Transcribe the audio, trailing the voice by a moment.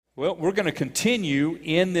Well, we're going to continue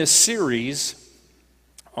in this series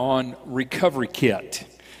on Recovery Kit.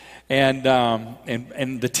 And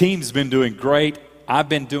the team's been doing great. I've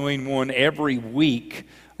been doing one every week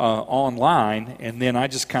online, and then I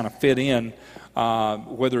just kind of fit in,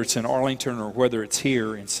 whether it's in Arlington or whether it's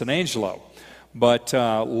here in San Angelo. But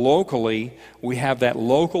locally, we have that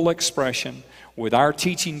local expression with our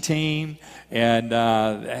teaching team, and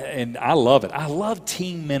I love it. I love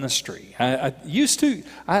team ministry. I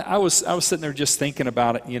was sitting there just thinking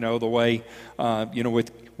about it, the way,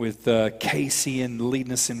 with Casey and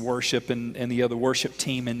leading us in worship and the other worship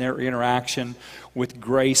team and their interaction with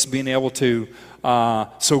Grace, being able to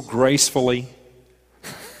so gracefully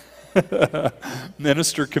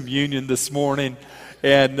minister communion this morning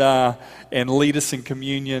and lead us in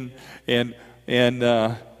communion, and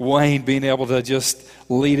Wayne being able to just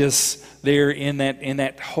lead us there in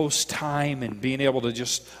that host time, and being able to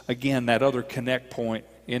just, again, that other connect point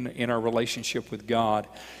in our relationship with God.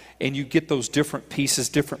 And you get those different pieces,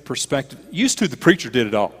 different perspectives. Used to, the preacher did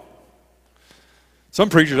it all. Some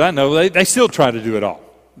preachers I know, they still try to do it all.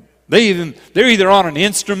 They're either on an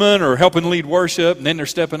instrument or helping lead worship, and then they're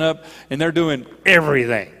stepping up and they're doing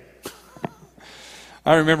everything.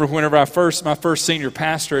 I remember whenever my first senior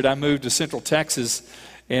pastorate, I moved to Central Texas,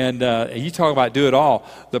 and you talk about do it all.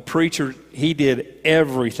 The preacher, he did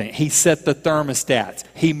everything. He set the thermostats.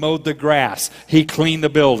 He mowed the grass. He cleaned the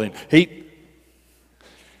building.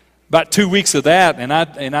 About 2 weeks of that, and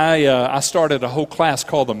I started a whole class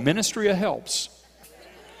called the Ministry of Helps.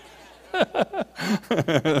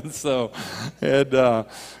 Because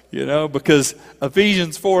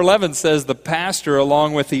Ephesians 4:11 says the pastor,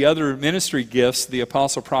 along with the other ministry gifts, the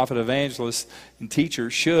apostle, prophet, evangelist, and teacher,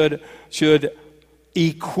 should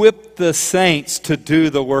equip the saints to do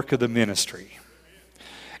the work of the ministry.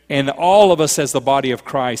 And all of us as the body of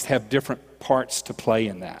Christ have different parts to play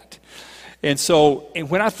in that. And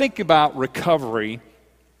when I think about recovery,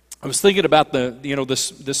 I was thinking about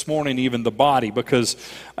this morning, even the body, because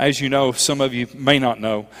as you know, some of you may not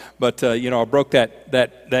know, but I broke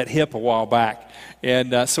that hip a while back,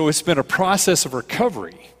 and so it's been a process of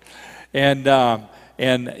recovery, and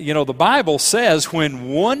the Bible says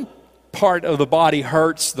when one part of the body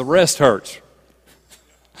hurts, the rest hurts.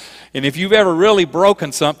 And if you've ever really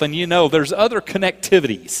broken something, there's other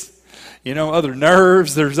connectivities. Other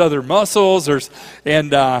nerves, there's other muscles,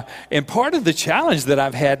 and part of the challenge that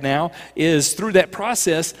I've had now is through that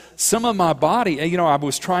process, some of my body, I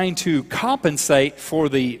was trying to compensate for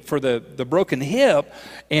the broken hip,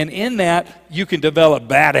 and in that you can develop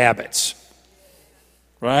bad habits,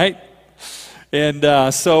 right?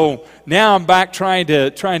 And so now I'm back trying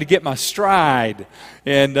to get my stride,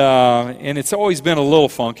 and it's always been a little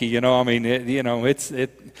funky,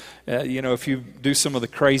 if you do some of the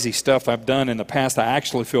crazy stuff I've done in the past, I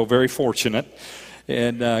actually feel very fortunate,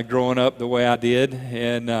 and growing up the way I did,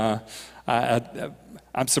 and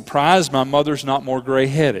I'm surprised my mother's not more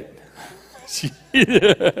gray-headed.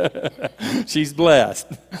 She's blessed.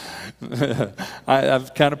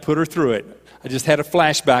 I've kind of put her through it. I just had a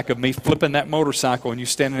flashback of me flipping that motorcycle and you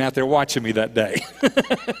standing out there watching me that day.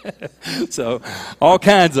 So all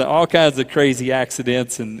kinds of crazy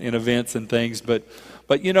accidents and events and things. But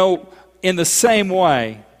in the same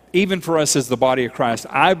way, even for us as the body of Christ,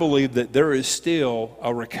 I believe that there is still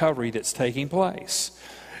a recovery that's taking place.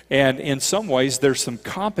 And in some ways, there's some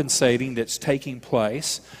compensating that's taking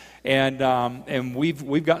place. And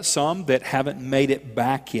we've got some that haven't made it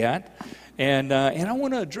back yet. And I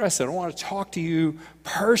want to address it. I want to talk to you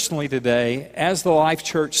personally today as the Life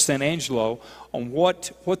Church San Angelo on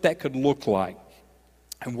what that could look like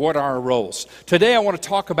and what are our roles. Today I want to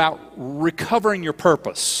talk about recovering your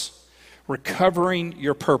purpose. Recovering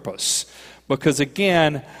your purpose. Because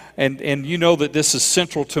again, and you know that this is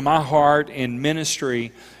central to my heart in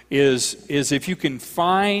ministry, is if you can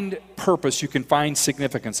find purpose, you can find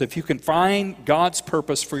significance. If you can find God's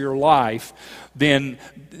purpose for your life, then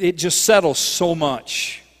it just settles so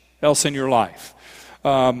much else in your life.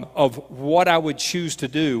 Of what I would choose to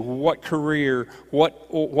do, what career,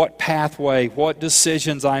 what pathway, what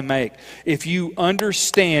decisions I make. If you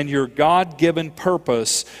understand your God-given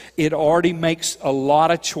purpose, it already makes a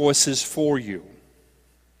lot of choices for you.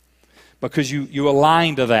 Because you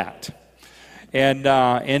align to that. And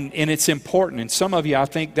it's important. And some of you, I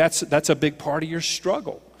think that's a big part of your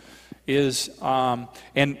struggle. And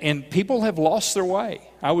people have lost their way.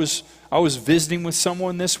 I was visiting with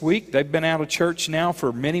someone this week. They've been out of church now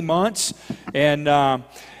for many months, and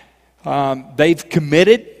they've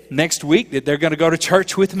committed next week that they're going to go to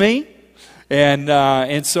church with me,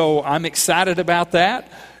 and so I'm excited about that.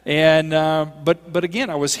 But again,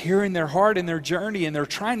 I was hearing their heart and their journey, and they're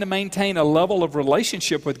trying to maintain a level of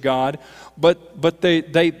relationship with God, but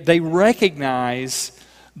they recognize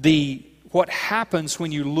what happens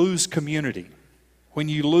when you lose community, when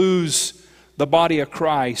you lose the body of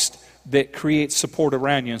Christ that creates support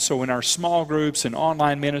around you. And so in our small groups and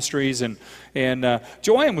online ministries, and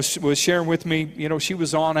Joanne was sharing with me, she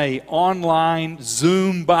was on a online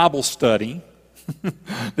Zoom Bible study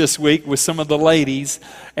this week with some of the ladies,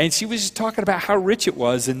 and she was just talking about how rich it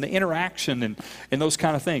was in the interaction and those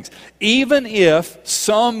kind of things. Even if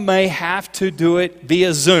some may have to do it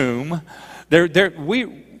via Zoom,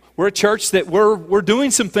 we're a church that we're doing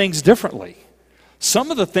some things differently.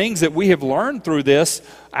 Some of the things that we have learned through this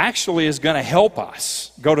actually is going to help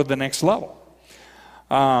us go to the next level.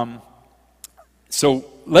 So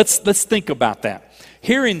let's think about that.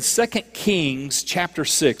 Here in 2 Kings chapter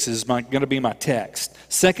 6 is going to be my text.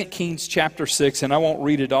 2 Kings chapter 6, and I won't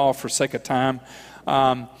read it all for sake of time.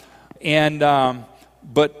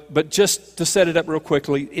 But just to set it up real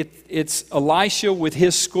quickly, it's Elisha with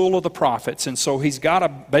his school of the prophets, and so he's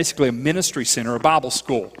got basically a ministry center, a Bible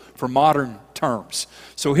school for modern terms.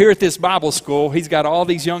 So here at this Bible school, he's got all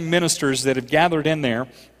these young ministers that have gathered in there,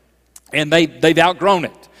 and they've outgrown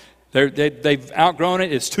it. They've outgrown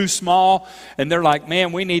it. It's too small, and they're like,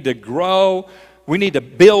 man, we need to grow. We need to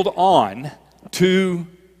build on to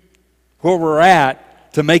where we're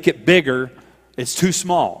at to make it bigger. It's too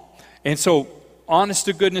small. And so, honest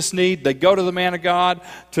to goodness need, they go to the man of God,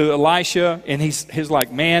 to Elisha, and he's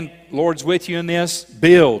like, man, Lord's with you in this.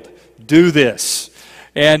 Build. Do this.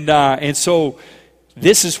 And so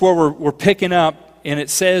this is where we're picking up, and it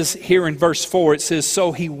says here in verse 4, it says,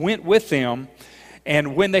 so he went with them,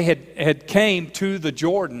 and when they had came to the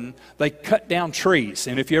Jordan, they cut down trees.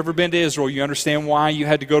 And if you've ever been to Israel, you understand why you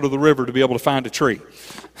had to go to the river to be able to find a tree.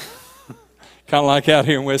 Kind of like out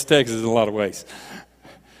here in West Texas in a lot of ways.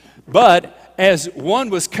 But as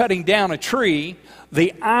one was cutting down a tree,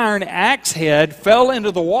 the iron axe head fell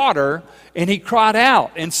into the water, and he cried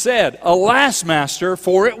out and said, alas, master,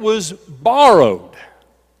 for it was borrowed.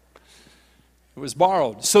 It was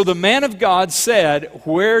borrowed. So the man of God said,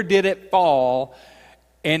 where did it fall?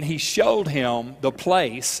 And he showed him the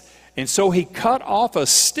place. And so he cut off a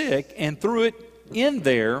stick and threw it in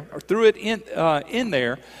there,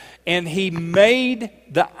 and he made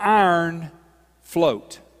the iron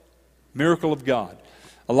float. Miracle of God.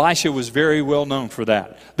 Elisha was very well known for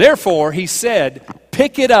that. Therefore, he said,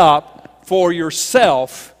 pick it up for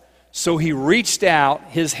yourself. So he reached out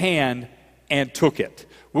his hand and took it.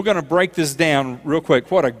 We're going to break this down real quick.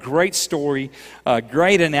 What a great story, a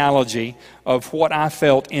great analogy of what I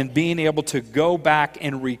felt in being able to go back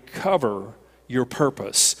and recover your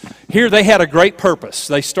purpose. Here they had a great purpose.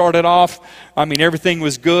 They started off, everything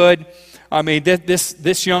was good.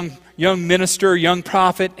 This young minister, young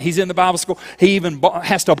prophet, he's in the Bible school. He even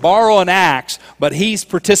has to borrow an axe, but he's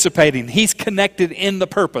participating. He's connected in the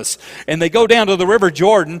purpose. And they go down to the River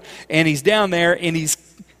Jordan, and he's down there, and he's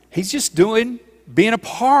just being a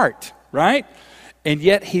part, right? And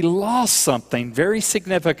yet he lost something very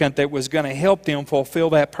significant that was going to help them fulfill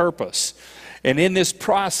that purpose. And in this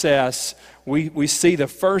process, we see the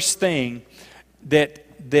first thing that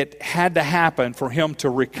had to happen for him to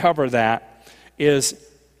recover that is,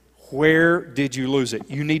 where did you lose it?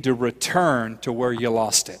 You need to return to where you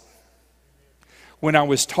lost it. When I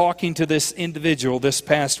was talking to this individual this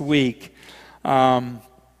past week,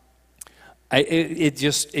 it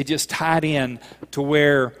just tied in to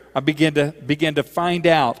where I began to find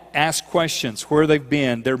out, ask questions, where they've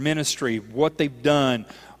been, their ministry, what they've done,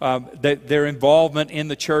 their involvement in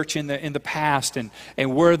the church in the past,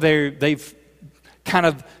 and where they've kind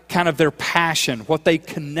of their passion, what they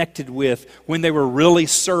connected with when they were really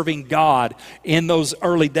serving God in those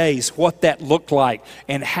early days, what that looked like,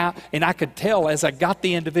 and I could tell as I got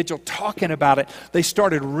the individual talking about it, they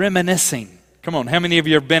started reminiscing. Come on, how many of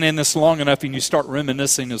you have been in this long enough and you start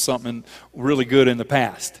reminiscing of something really good in the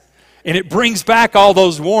past? And it brings back all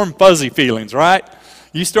those warm, fuzzy feelings, right?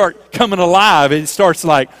 You start coming alive, and it starts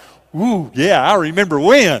like, ooh, yeah, I remember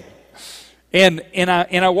when. And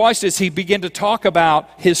I watched as he began to talk about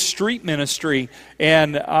his street ministry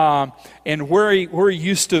and where he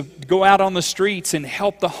used to go out on the streets and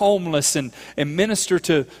help the homeless and minister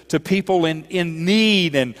to people in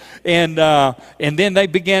need and then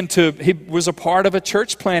he was a part of a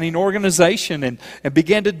church planting organization and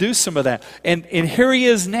began to do some of that. And here he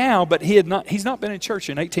is now, but he's not been in church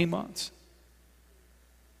in 18 months.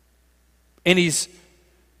 And he's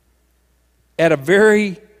at a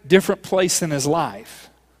very different place in his life.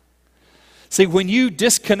 See, when you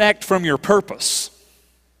disconnect from your purpose,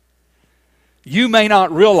 you may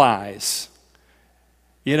not realize,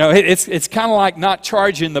 it's kind of like not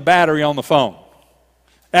charging the battery on the phone.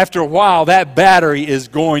 After a while, that battery is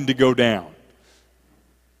going to go down.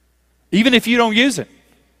 Even if you don't use it.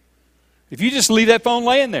 If you just leave that phone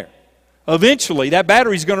laying there, eventually that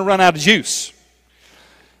battery is going to run out of juice.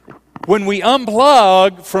 When we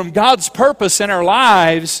unplug from God's purpose in our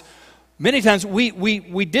lives, many times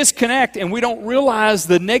we disconnect and we don't realize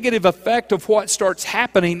the negative effect of what starts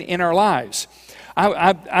happening in our lives.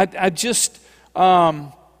 I just,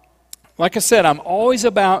 like I said, I'm always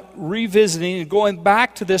about revisiting and going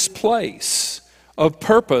back to this place of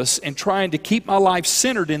purpose and trying to keep my life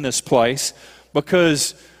centered in this place,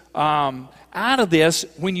 because out of this,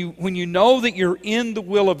 when you know that you're in the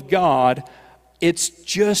will of God, it's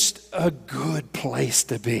just a good place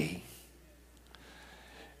to be.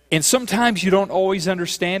 And sometimes you don't always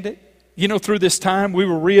understand it. Through this time, we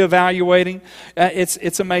were reevaluating.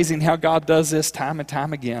 It's amazing how God does this time and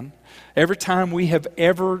time again. Every time we have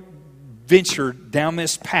ever ventured down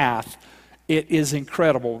this path, it is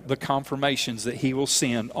incredible the confirmations that He will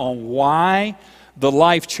send on why the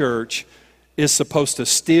Life Church is supposed to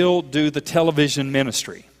still do the television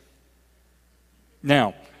ministry.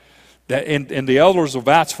 Now, and the elders will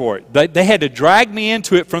vouch for it. They had to drag me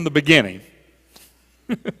into it from the beginning.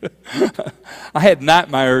 I had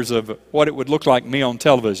nightmares of what it would look like me on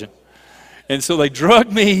television. And so they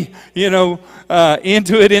drugged me,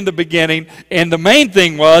 into it in the beginning. And the main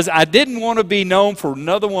thing was I didn't want to be known for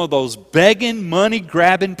another one of those begging,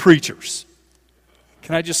 money-grabbing preachers.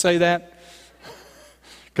 Can I just say that?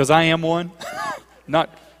 Because I am one. Not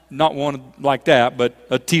one like that, but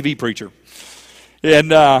a TV preacher.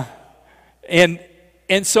 And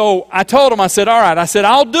so I told him, I said, all right,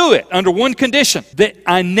 I'll do it under one condition, that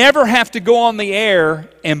I never have to go on the air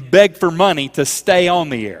and beg for money to stay on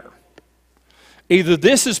the air. Either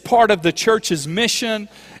this is part of the church's mission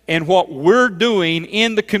and what we're doing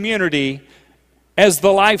in the community as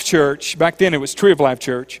the Life Church, back then it was Tree of Life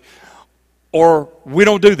Church, or we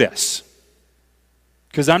don't do this.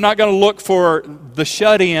 Because I'm not going to look for the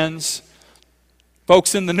shut-ins,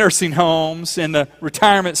 folks in the nursing homes, in the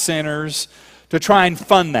retirement centers, to try and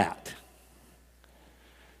fund that.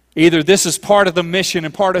 Either this is part of the mission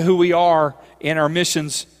and part of who we are in our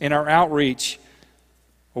missions, in our outreach,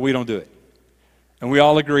 or we don't do it. And we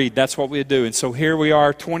all agreed that's what we'd do. And so here we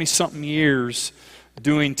are, 20-something years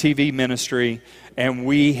doing TV ministry, and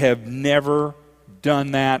we have never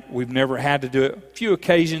done that. We've never had to do it. A few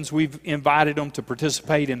occasions we've invited them to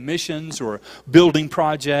participate in missions or a building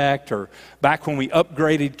project, or back when we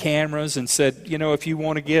upgraded cameras and said, if you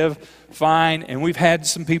want to give, fine. And we've had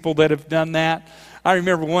some people that have done that. I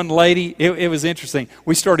remember one lady, it was interesting.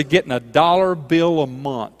 We started getting a $1 bill a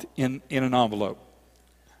month in an envelope.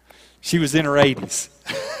 She was in her 80s.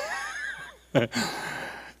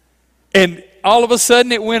 And all of a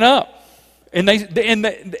sudden it went up. And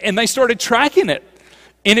they started tracking it.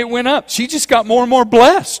 And it went up. She just got more and more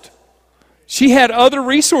blessed. She had other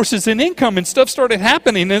resources and income, and stuff started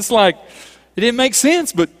happening. And it's like, it didn't make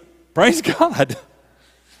sense, but praise God.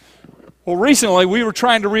 Well, recently we were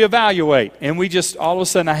trying to reevaluate, and we just, all of a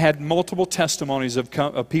sudden I had multiple testimonies of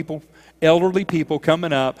people, elderly people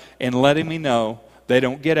coming up and letting me know they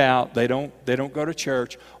don't get out, they don't go to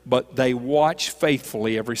church, but they watch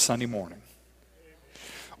faithfully every Sunday morning.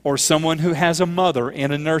 Or someone who has a mother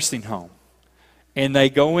in a nursing home, and they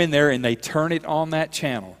go in there and they turn it on that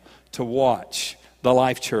channel to watch the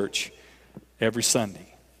Life Church every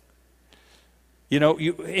Sunday.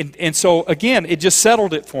 And so again, it just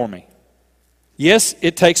settled it for me. Yes,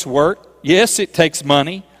 it takes work. Yes, it takes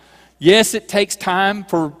money. Yes, it takes time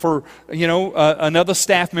for another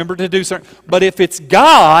staff member to do something. But if it's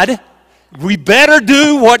God, we better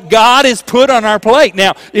do what God has put on our plate.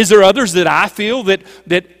 Now, is there others that I feel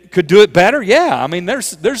that could do it better? Yeah, I mean,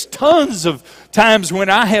 there's tons of times when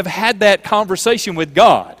I have had that conversation with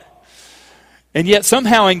God. And yet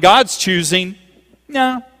somehow in God's choosing,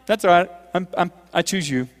 no, that's all right, I choose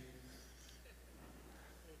you.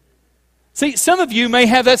 See, some of you may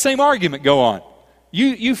have that same argument go on.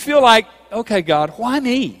 You feel like, okay, God, why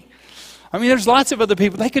me? I mean, there's lots of other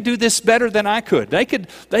people. They could do this better than I could.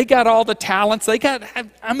 They got all the talents. Come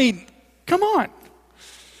on.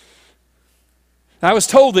 I was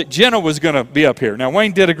told that Jenna was going to be up here. Now,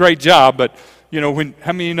 Wayne did a great job, but, when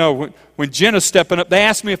Jenna's stepping up, they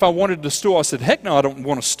asked me if I wanted a stool. I said, heck no, I don't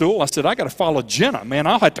want a stool. I said, I got to follow Jenna. Man,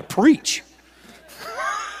 I'll have to preach.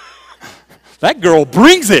 That girl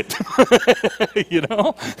brings it.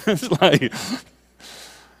 It's like,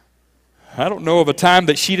 I don't know of a time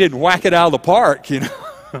that she didn't whack it out of the park,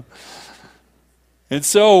 And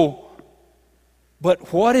so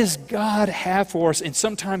But what does God have for us? And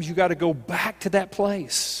sometimes you got to go back to that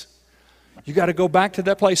place. You got to go back to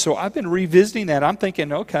that place. So I've been revisiting that. I'm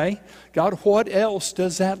thinking, okay, God, what else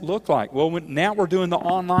does that look like? Well, now we're doing the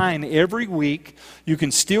online every week. You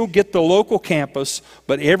can still get the local campus,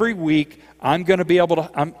 but every week I'm going to be able to,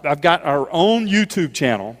 I've got our own YouTube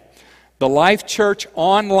channel, the Life Church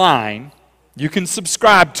Online. You can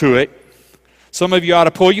subscribe to it. Some of you ought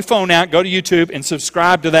to pull your phone out, go to YouTube, and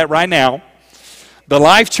subscribe to that right now. The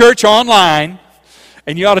Life Church Online,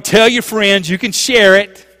 and you ought to tell your friends. You can share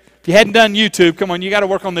it. If you hadn't done YouTube, come on, you got to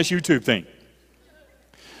work on this YouTube thing.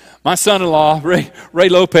 My son-in-law, Ray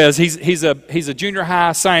Lopez, he's a junior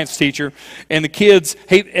high science teacher, and the kids,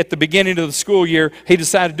 at the beginning of the school year, he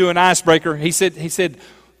decided to do an icebreaker. He said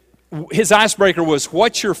his icebreaker was,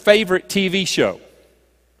 "What's your favorite TV show?"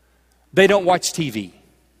 They don't watch TV.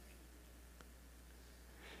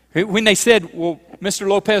 When they said, "Well, Mr.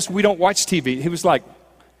 Lopez, we don't watch TV," he was like,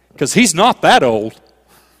 because he's not that old.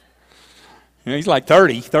 He's like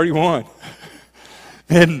 30, 31.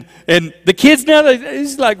 And the kids now,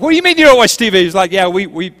 he's like, "What do you mean you don't watch TV?" He's like, "Yeah, we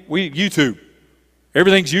YouTube.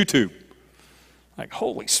 Everything's YouTube." Like,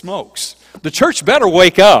 holy smokes. The church better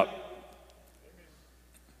wake up.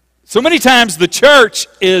 So many times the church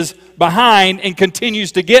is behind and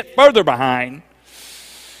continues to get further behind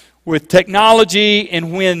with technology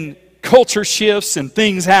and when culture shifts and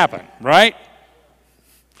things happen, right?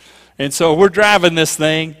 And so we're driving this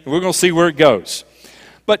thing. We're going to see where it goes.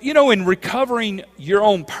 But, in recovering your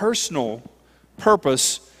own personal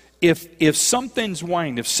purpose, if something's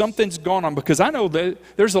waned, if something's gone on, because I know that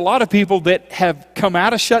there's a lot of people that have come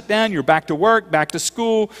out of shutdown, you're back to work, back to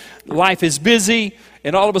school, life is busy,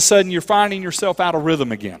 and all of a sudden you're finding yourself out of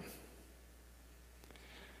rhythm again.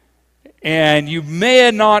 And you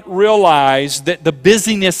may not realize that the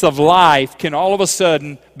busyness of life can all of a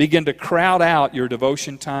sudden begin to crowd out your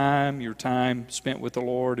devotion time, your time spent with the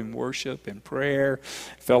Lord in worship and prayer,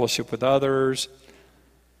 fellowship with others.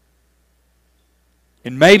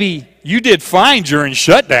 And maybe you did fine during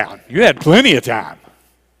shutdown. You had plenty of time.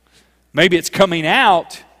 Maybe it's coming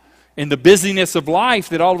out in the busyness of life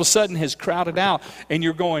that all of a sudden has crowded out. And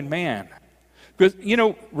you're going, man. Because,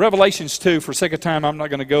 Revelations 2, for sake of time, I'm not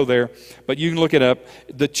going to go there, but you can look it up.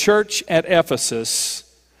 The church at Ephesus,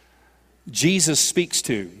 Jesus speaks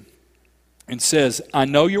to and says, "I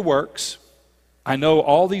know your works. I know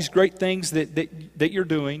all these great things that you're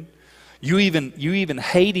doing. You even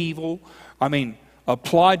hate evil. I mean,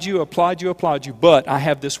 applaud you, but I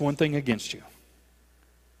have this one thing against you.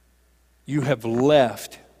 You have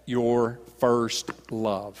left your first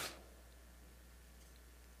love."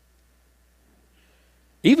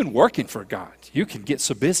 Even working for God, you can get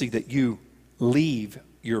so busy that you leave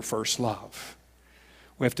your first love.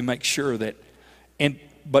 We have to make sure that,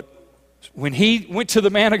 but when he went to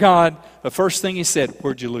the man of God, the first thing he said,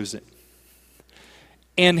 "Where'd you lose it?"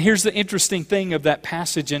 And here's the interesting thing of that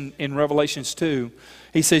passage in Revelations 2.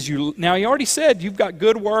 He says, now he already said you've got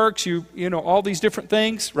good works, you know, all these different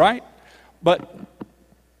things, right? But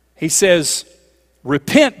he says,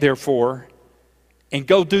 "Repent therefore and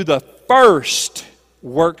go do the first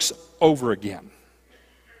works over again."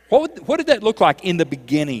 What did that look like in the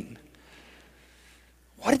beginning?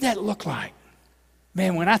 What did that look like?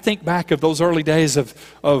 Man, when I think back of those early days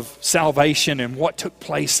of salvation and what took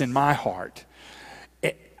place in my heart,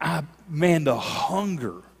 the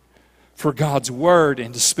hunger for God's Word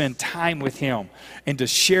and to spend time with Him and to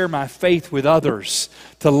share my faith with others,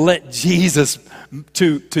 to let Jesus,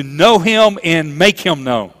 to know Him and make Him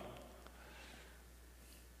known.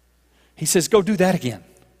 He says, go do that again.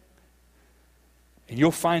 And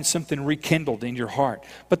you'll find something rekindled in your heart.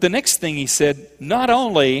 But the next thing he said, not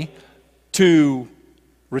only to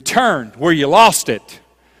return where you lost it,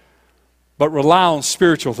 but rely on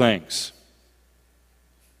spiritual things.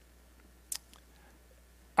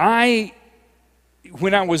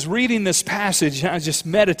 When I was reading this passage, I was just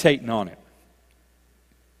meditating on it.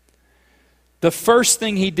 The first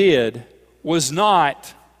thing he did was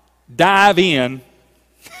not dive in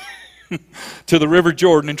to the River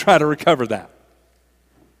Jordan and try to recover that.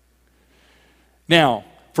 Now,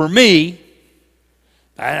 for me,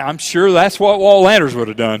 I'm sure that's what Walt Landers would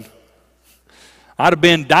have done. I'd have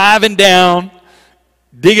been diving down,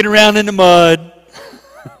 digging around in the mud,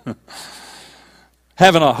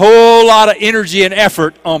 having a whole lot of energy and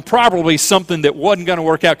effort on probably something that wasn't going to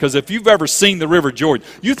work out. Because if you've ever seen the River Jordan,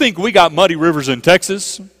 you think we got muddy rivers in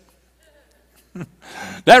Texas?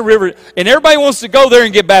 That river, and everybody wants to go there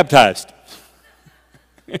and get baptized.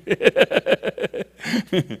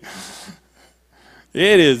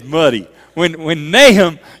 It is muddy. when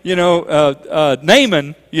Naaman,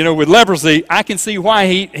 Naaman, with leprosy, I can see why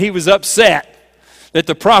he was upset that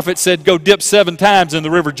the prophet said, go dip 7 times in the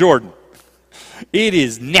River Jordan. It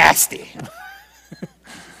is nasty.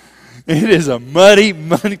 It is a muddy,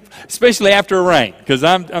 especially after a rain, because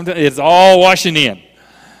it's all washing in.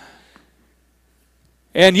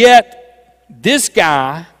 And yet, this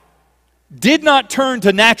guy did not turn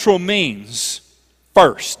to natural means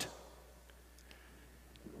first.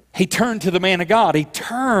 He turned to the man of God. He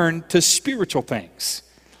turned to spiritual things.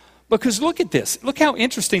 Because look at this. Look how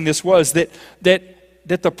interesting this was that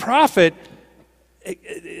the prophet,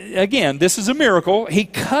 again, this is a miracle. He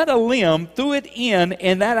cut a limb, threw it in,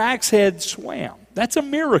 and that axe head swam. That's a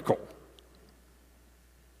miracle.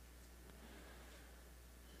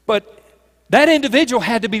 But that individual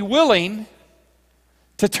had to be willing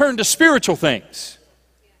to turn to spiritual things.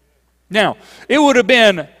 Now, it would have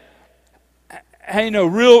been,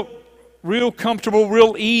 real comfortable,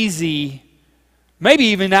 real easy, maybe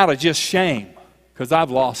even out of just shame, because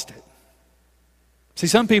I've lost it. See,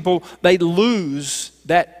 some people, they lose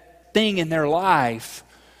that thing in their life,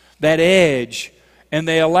 that edge, and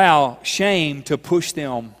they allow shame to push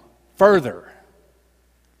them further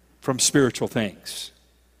from spiritual things.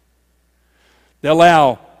 They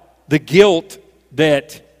allow the guilt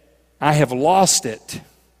that I have lost it,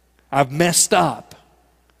 I've messed up,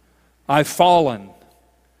 I've fallen,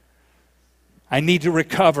 I need to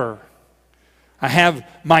recover, I have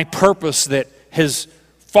my purpose that has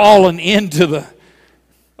fallen into the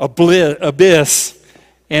abyss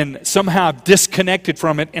and somehow I've disconnected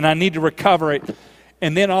from it and I need to recover it.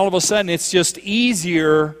 And then all of a sudden it's just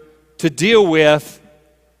easier to deal with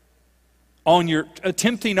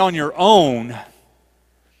attempting on your own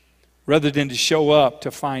rather than to show up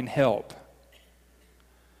to find help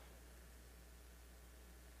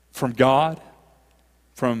from God,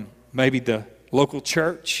 from maybe the local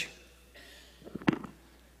church,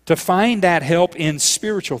 to find that help in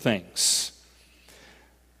spiritual things.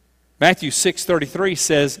 Matthew 6:33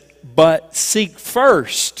 says, but seek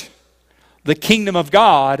first the kingdom of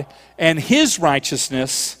God and His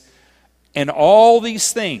righteousness, and all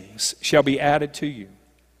these things shall be added to you.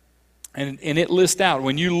 And it lists out,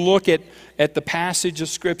 when you look at the passage of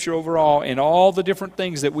Scripture overall and all the different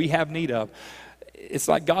things that we have need of, it's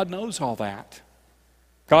like God knows all that.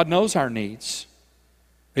 God knows our needs,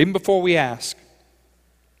 even before we ask.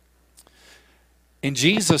 And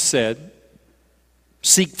Jesus said,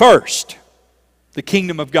 seek first the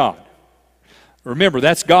kingdom of God. Remember,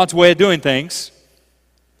 that's God's way of doing things.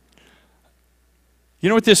 You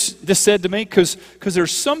know what this said to me? Because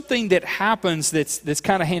there's something that happens that's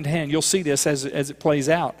kind of hand to hand. You'll see this as it plays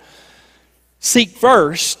out. Seek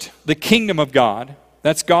first the kingdom of God.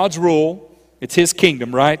 That's God's rule. It's His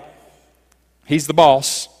kingdom, right? He's the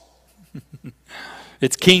boss.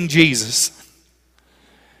 It's King Jesus.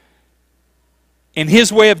 And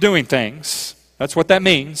His way of doing things, that's what that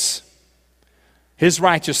means. His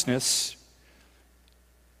righteousness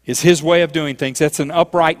is His way of doing things. That's an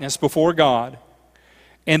uprightness before God.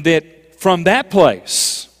 And that from that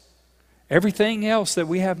place, everything else that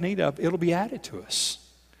we have need of, it'll be added to us.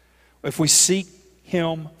 If we seek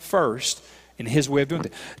Him first in His way of doing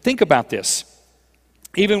things. Think about this.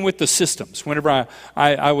 Even with the systems, whenever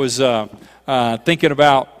I was thinking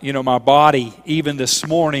about, my body, even this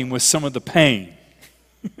morning with some of the pain.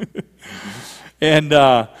 And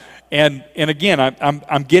again,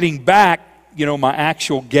 I'm getting back, my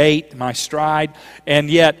actual gait, my stride, and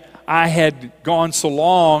yet I had gone so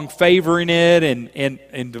long favoring it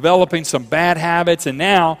and developing some bad habits, and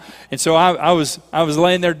so I was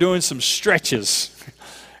laying there doing some stretches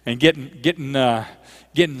and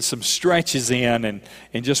getting some stretches in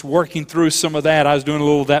and just working through some of that. I was doing a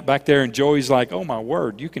little of that back there, and Joey's like, "Oh my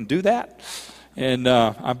word, you can do that?" And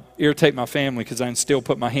I irritate my family because I can still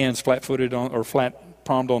put my hands flat-footed on or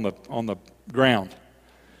flat-palmed on the ground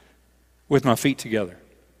with my feet together.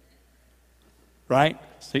 Right?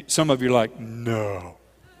 See, some of you are like, "No."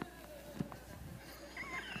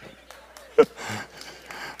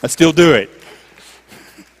 I still do it.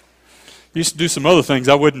 Used to do some other things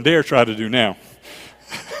I wouldn't dare try to do now.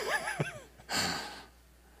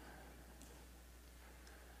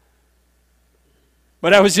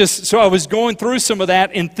 But I was going through some of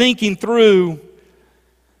that and thinking through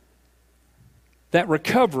that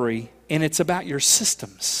recovery, and it's about your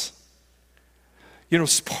systems.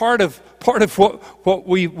 It's part of what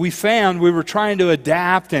we found. We were trying to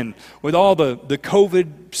adapt, and with all the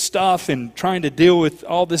COVID stuff and trying to deal with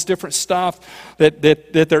all this different stuff that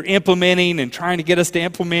they're implementing and trying to get us to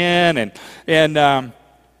implement, and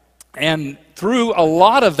And through a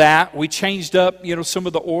lot of that, we changed up, some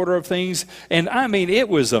of the order of things. And I mean, it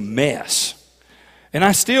was a mess. And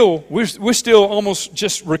we're still almost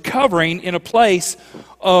just recovering in a place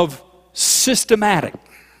of systematic.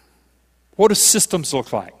 What do systems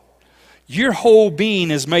look like? Your whole being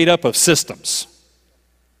is made up of systems.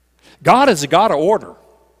 God is a God of order.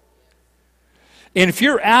 And if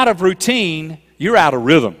you're out of routine, you're out of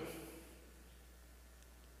rhythm.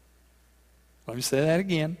 Let me say that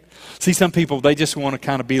again. See, some people, they just want to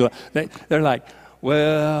kind of be like, they're like,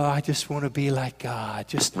 well, I just want to be like God,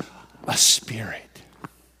 just a spirit.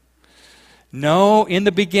 No, in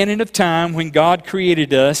the beginning of time, when God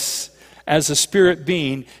created us as a spirit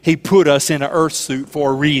being, He put us in an earth suit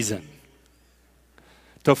for a reason.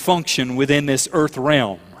 To function within this earth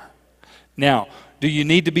realm. Now, do you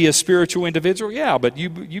need to be a spiritual individual? Yeah, but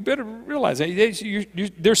you better realize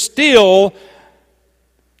that there's still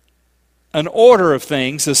an order of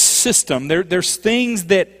things, a system. There's things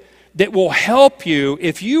that will help you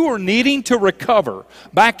if you are needing to recover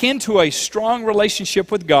back into a strong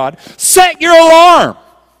relationship with God. Set your alarm.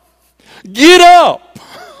 Get up.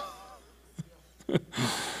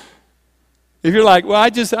 If you're like, well,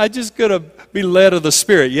 I just gotta be led of the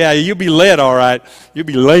Spirit. Yeah, you'll be led, all right. You'll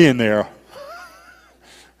be laying there,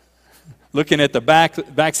 looking at the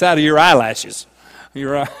backside of your eyelashes,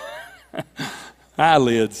 your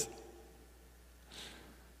eyelids.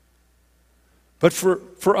 But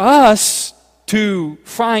for us to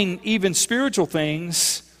find even spiritual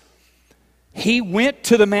things, he went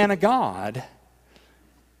to the man of God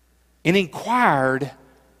and inquired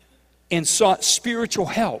and sought spiritual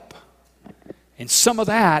help. And some of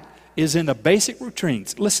that is in the basic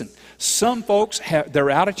routines. Listen, some folks, they're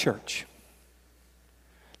out of church.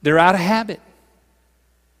 They're out of habit.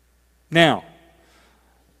 Now,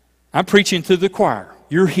 I'm preaching to the choir.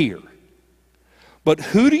 You're here. But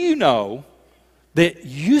who do you know that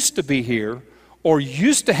used to be here or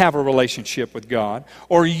used to have a relationship with God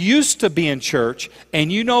or used to be in church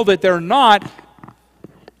and you know that they're not?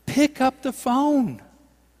 Pick up the phone.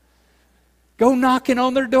 Go knocking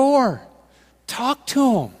on their door. Talk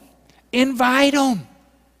to them. Invite them.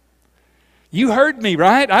 You heard me,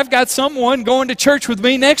 right? I've got someone going to church with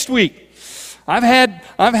me next week. I've had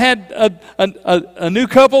a new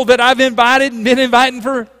couple that I've invited and been inviting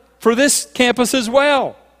for this campus as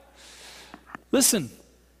well. Listen,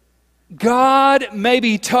 God may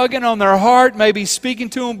be tugging on their heart, may be speaking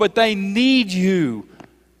to them, but they need you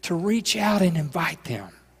to reach out and invite them.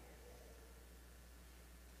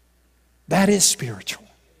 That is spiritual.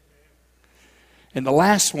 And the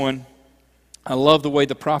last one, I love the way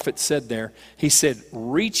the prophet said there. He said,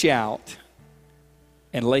 reach out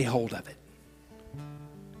and lay hold of it.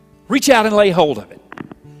 Reach out and lay hold of it.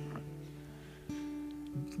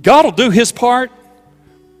 God will do His part,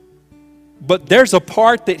 but there's a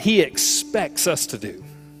part that He expects us to do.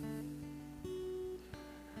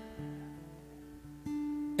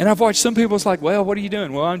 And I've watched some people, it's like, well, what are you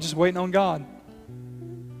doing? Well, I'm just waiting on God.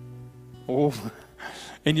 Oh,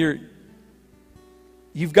 and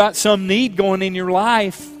you've got some need going in your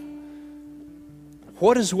life.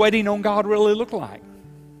 What does waiting on God really look like?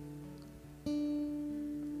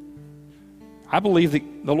 I believe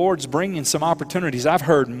that the Lord's bringing some opportunities. I've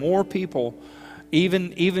heard more people,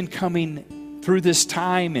 even coming through this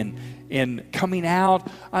time and coming out.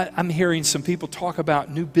 I'm hearing some people talk about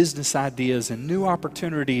new business ideas and new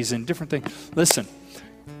opportunities and different things. Listen,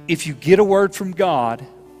 if you get a word from God,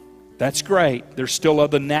 that's great. There's still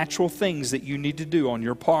other natural things that you need to do on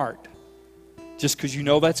your part, just because you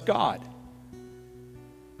know that's God.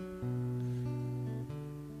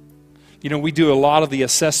 You know, we do a lot of the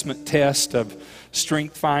assessment test of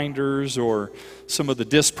strength finders or some of the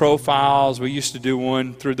disc profiles. We used to do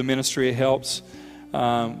one through the Ministry of Helps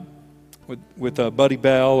with Buddy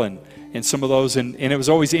Bell and some of those. And it was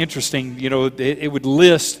always interesting. You know, it would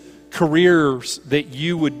list careers that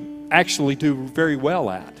you would actually do very well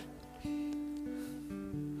at.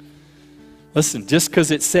 Listen, just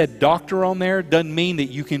because it said doctor on there doesn't mean that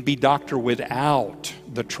you can be doctor without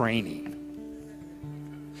the training.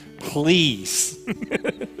 Please.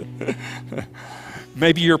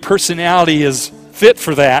 Maybe your personality is fit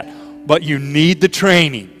for that, but you need the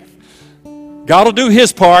training. God will do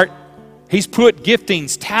His part. He's put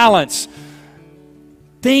giftings, talents,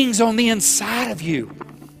 things on the inside of you.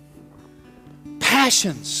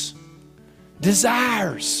 Passions,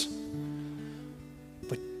 desires.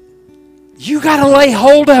 But you got to lay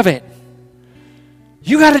hold of it.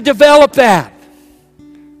 You got to develop that.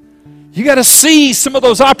 You got to see some of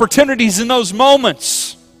those opportunities in those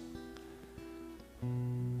moments.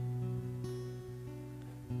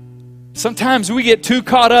 Sometimes we get too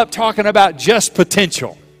caught up talking about just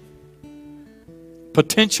potential.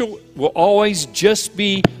 Potential will always just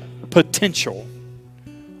be potential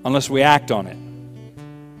unless we act on it.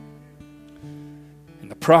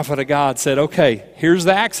 And the prophet of God said, okay, here's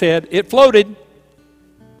the axe head. It floated.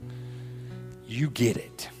 You get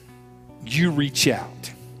it. You reach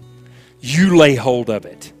out. You lay hold of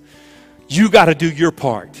it. You got to do your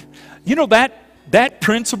part. You know, that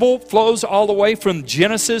principle flows all the way from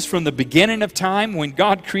Genesis, from the beginning of time, when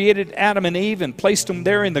God created Adam and Eve and placed them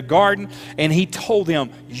there in the garden, and He told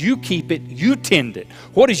them, you keep it, you tend it.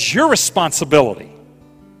 What is your responsibility?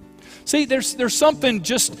 See, there's something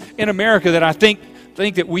just in America that I think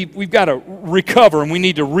that we've got to recover and we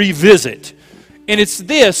need to revisit. And it's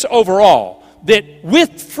this overall, that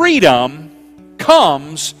with freedom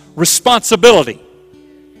comes responsibility.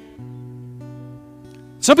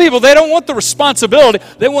 Some people, they don't want the responsibility.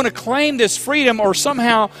 They want to claim this freedom or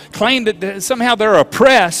somehow claim that somehow they're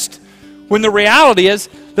oppressed, when the reality is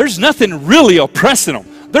there's nothing really oppressing them.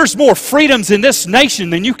 There's more freedoms in this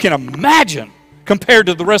nation than you can imagine compared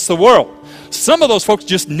to the rest of the world. Some of those folks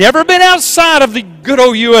just never been outside of the good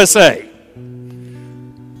old USA.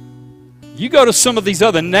 You go to some of these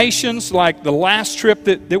other nations, like the last trip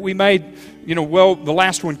that we made, you know, well, the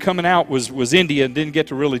last one coming out was India, and didn't get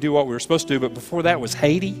to really do what we were supposed to do, but before that was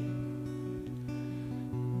Haiti.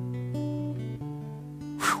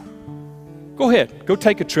 Whew. Go ahead, go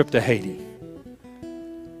take a trip to Haiti.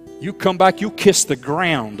 You come back, you'll kiss the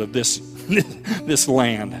ground of this, this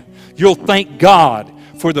land. You'll thank God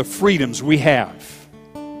for the freedoms we have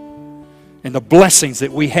and the blessings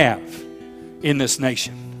that we have in this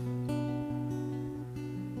nation.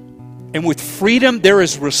 And with freedom, there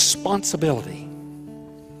is responsibility.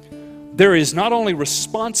 There is not only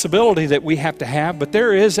responsibility that we have to have, but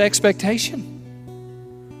there is expectation.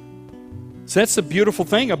 So that's the beautiful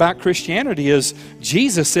thing about Christianity is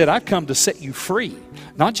Jesus said, I've come to set you free.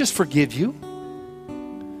 Not just forgive you,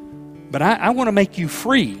 but I want to make you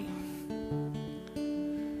free.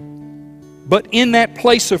 But in that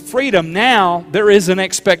place of freedom, now there is an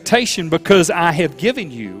expectation because I have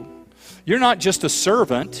given you. You're not just a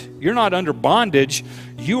servant. You're not under bondage.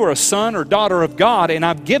 You are a son or daughter of God, and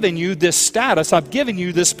I've given you this status. I've given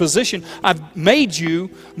you this position. I've made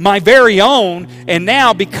you my very own, and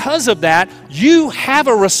now because of that, you have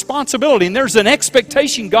a responsibility, and there's an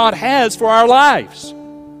expectation God has for our lives.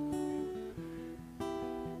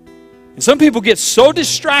 And some people get so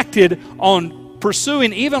distracted on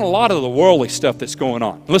pursuing even a lot of the worldly stuff that's going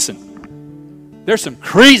on. Listen, there's some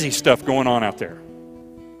crazy stuff going on out there.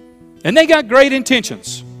 And they got great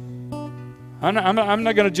intentions. I'm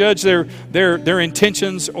not going to judge their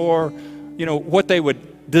intentions or, you know, what they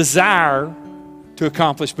would desire to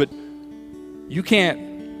accomplish, but you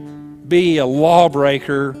can't be a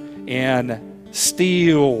lawbreaker and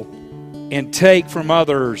steal and take from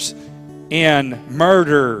others and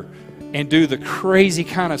murder and do the crazy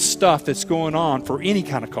kind of stuff that's going on for any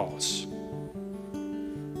kind of cause.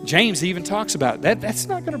 James even talks about that. That's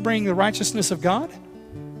not going to bring the righteousness of God.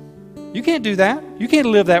 You can't do that. You can't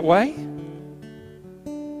live that way.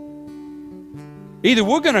 Either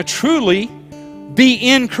we're going to truly be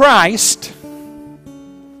in Christ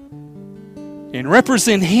and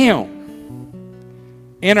represent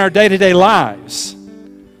Him in our day-to-day lives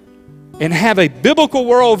and have a biblical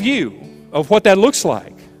worldview of what that looks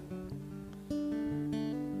like.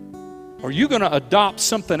 Or you're going to adopt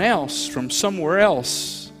something else from somewhere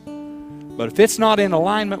else. But if it's not in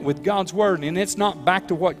alignment with God's Word and it's not back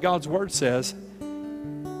to what God's Word says,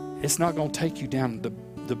 it's not going to take you down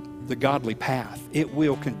the godly path. It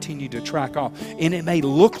will continue to track off. And it may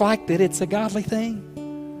look like that it's a godly thing.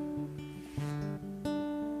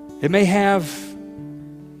 It may have,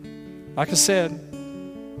 like I said,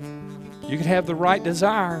 you could have the right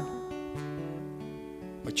desire,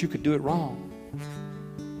 but you could do it wrong.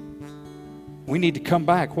 We need to come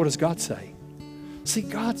back. What does God say? See,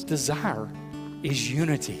 God's desire is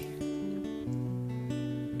unity.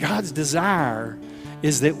 God's desire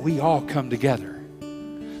is that we all come together,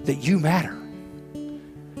 that you matter,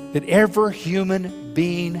 that every human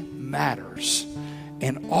being matters,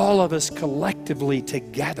 and all of us collectively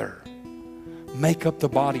together make up the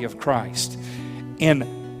body of Christ. And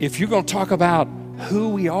if you're going to talk about who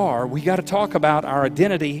we are, we got to talk about our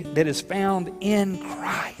identity that is found in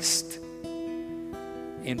Christ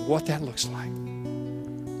and what that looks like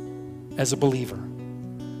as a believer.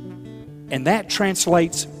 And that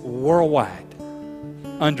translates worldwide,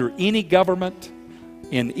 under any government,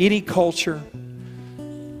 in any culture,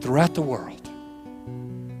 throughout the world.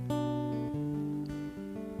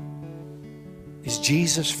 Is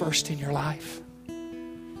Jesus first in your life?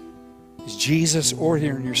 Is Jesus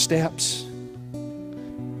ordering your steps?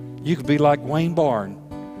 You could be like Wayne Barr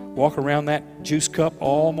and walk around that juice cup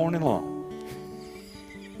all morning long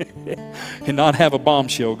and not have a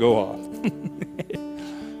bombshell go off.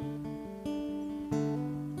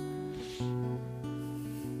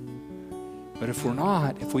 But if we're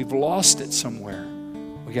not, if we've lost it somewhere,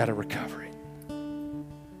 we got to recover it.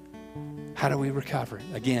 How do we recover it?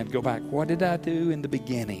 Again, go back. What did I do in the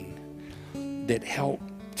beginning that helped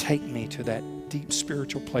take me to that deep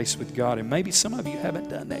spiritual place with God? And maybe some of you haven't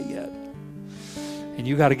done that yet. And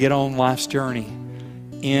you got to get on life's journey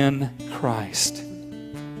in Christ,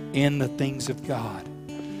 in the things of God.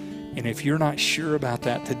 And if you're not sure about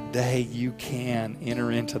that today, you can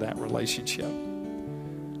enter into that relationship.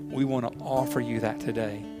 We want to offer you that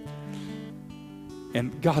today.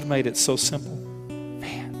 And God made it so simple.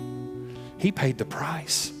 Man, He paid the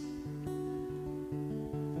price.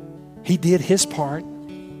 He did His part.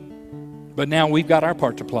 But now we've got our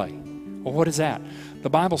part to play. Well, what is that? The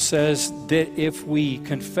Bible says that if we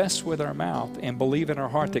confess with our mouth and believe in our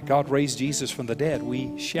heart that God raised Jesus from the dead,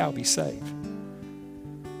 we shall be saved.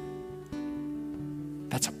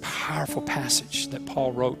 That's a powerful passage that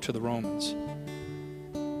Paul wrote to the Romans.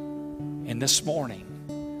 And this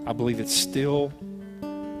morning, I believe it's still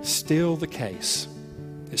the case.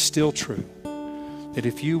 It's still true that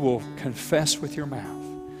if you will confess with your mouth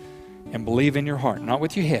and believe in your heart, not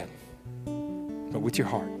with your head, but with your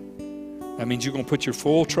heart. That means you're going to put your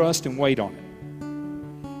full trust and weight on it.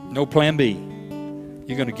 No plan B.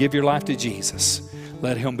 You're going to give your life to Jesus.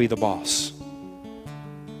 Let Him be the boss.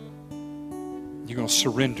 You're going to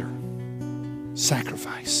surrender.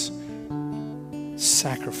 Sacrifice.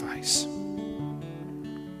 Sacrifice.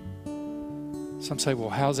 Some say, well,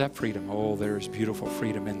 how's that freedom? Oh, there's beautiful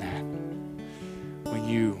freedom in that. When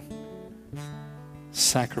you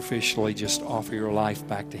sacrificially just offer your life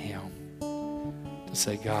back to Him. To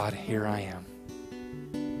say, God, here I am.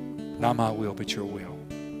 Not my will, but your will.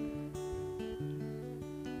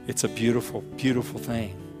 It's a beautiful, beautiful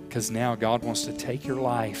thing. Because now God wants to take your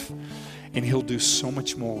life and He'll do so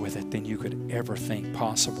much more with it than you could ever think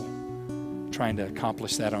possible. Trying to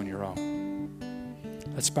accomplish that on your own.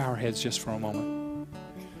 Let's bow our heads just for a moment.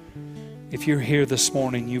 If you're here this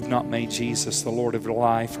morning, you've not made Jesus the Lord of your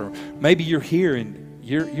life, or maybe you're here and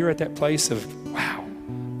you're at that place of, wow,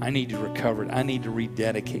 I need to recover it. I need to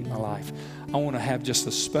rededicate my life. I want to have just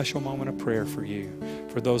a special moment of prayer for you,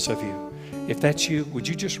 for those of you. If that's you, would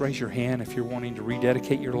you just raise your hand if you're wanting to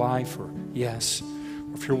rededicate your life, or yes,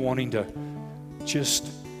 or if you're wanting to just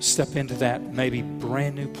step into that maybe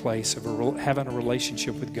brand new place of having a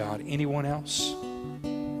relationship with God. Anyone else?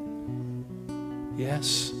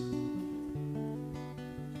 Yes.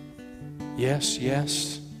 Yes,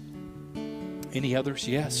 yes. Any others?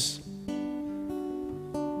 Yes.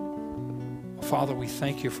 Father, we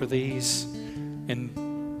thank You for these,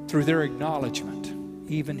 and through their acknowledgement,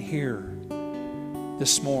 even here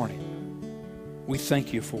this morning, we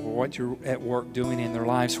thank You for what You're at work doing in their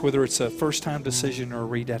lives, whether it's a first-time decision or a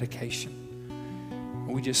rededication.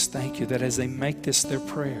 We just thank You that as they make this their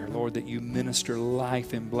prayer, Lord, that You minister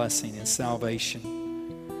life and blessing and salvation.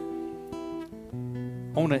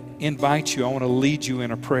 I want to invite you, I want to lead you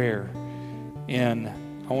in a prayer, and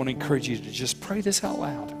I want to encourage you to just pray this out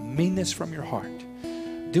loud. Mean this from your heart.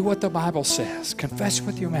 Do what the Bible says. Confess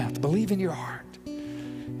with your mouth. Believe in your heart.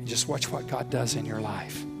 And just watch what God does in your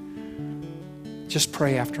life. Just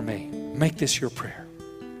pray after me. Make this your prayer.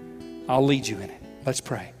 I'll lead you in it. Let's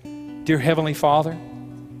pray. Dear Heavenly Father,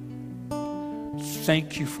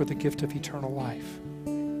 thank You for the gift of eternal life.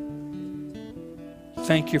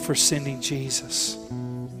 Thank You for sending Jesus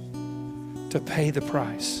to pay the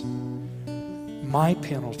price, my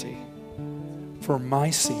penalty for my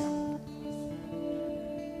sin.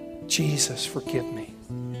 Jesus, forgive me.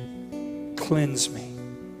 Cleanse me.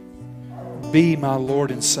 Be my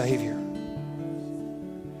Lord and Savior.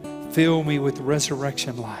 Fill me with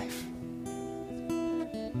resurrection life.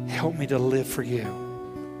 Help me to live for You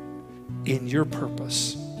in Your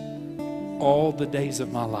purpose all the days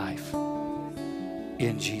of my life.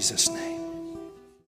 In Jesus' name.